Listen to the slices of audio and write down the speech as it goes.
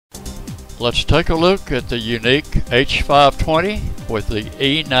Let's take a look at the Yuneec H520 with the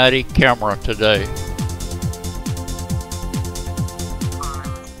E90 camera today.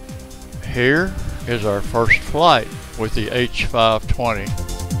 Here is our first flight with the H520.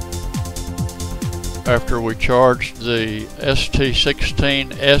 After we charged the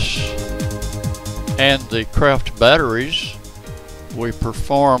ST16S and the Craft batteries, we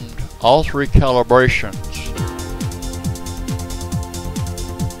performed all three calibrations.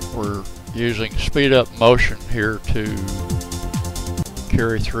 We're using speed up motion here to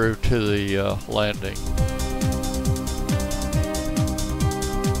carry through to the landing.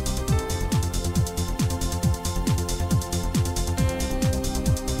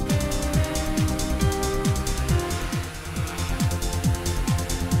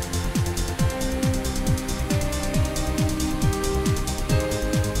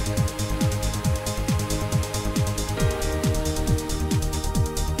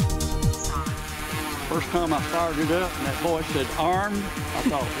 First time I fired it up and that voice said armed, I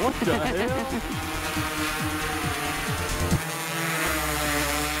thought, what the hell?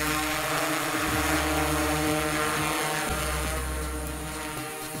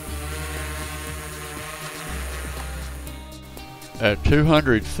 At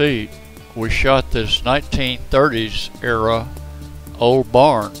 200 feet, we shot this 1930s era old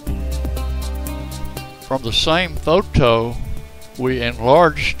barn. From the same photo, we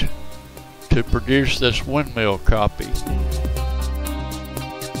enlarged to produce this windmill copy.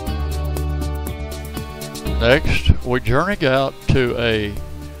 Next, we journeyed out to a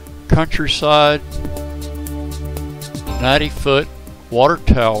countryside 90-foot water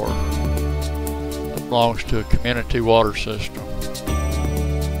tower that belongs to a community water system.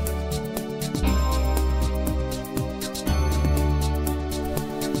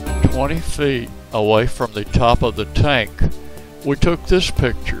 "20 feet away from the top of the tank, we took this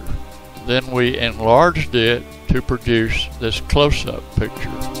picture. Then we enlarged it to produce this close-up picture.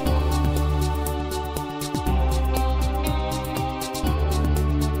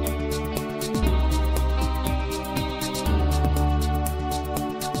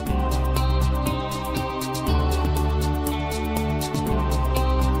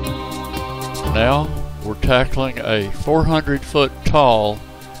 Now we're tackling a 400-foot tall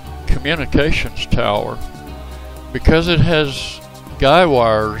communications tower. Because it has guy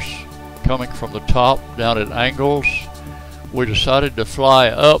wires coming from the top down at angles, we decided to fly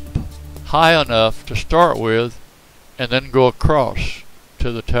up high enough to start with and then go across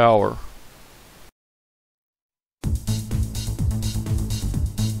to the tower.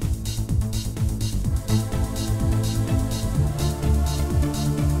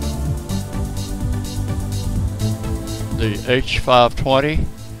 The H520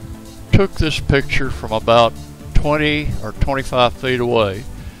 took this picture from about 20 or 25 feet away.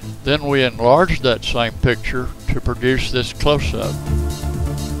 Then we enlarged that same picture to produce this close-up.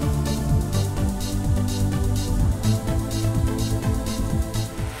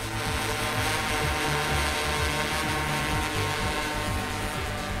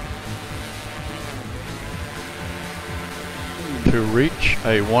 To reach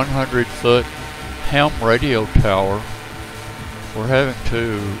a 100-foot ham radio tower, we're having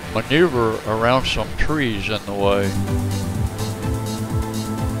to maneuver around some trees in the way.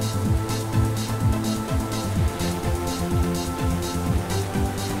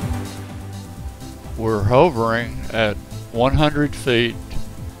 We're hovering at 100 feet,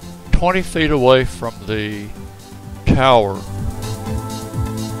 20 feet away from the tower.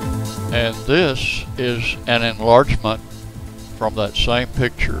 And this is an enlargement from that same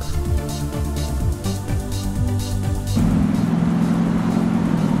picture.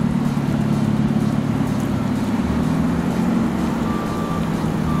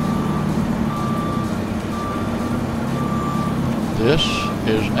 This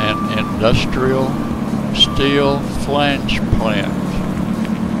is an industrial steel flange plant.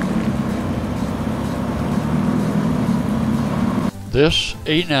 This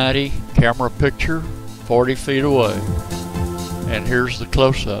E90 camera picture 40 feet away, and here's the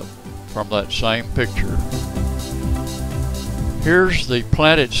close-up from that same picture. Here's the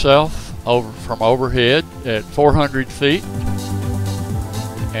plant itself from overhead at 400 feet,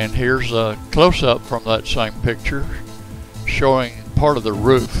 and here's a close-up from that same picture showing part of the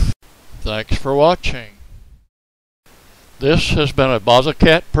roof. Thanks for watching. This has been a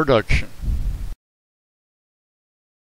BazaCat production.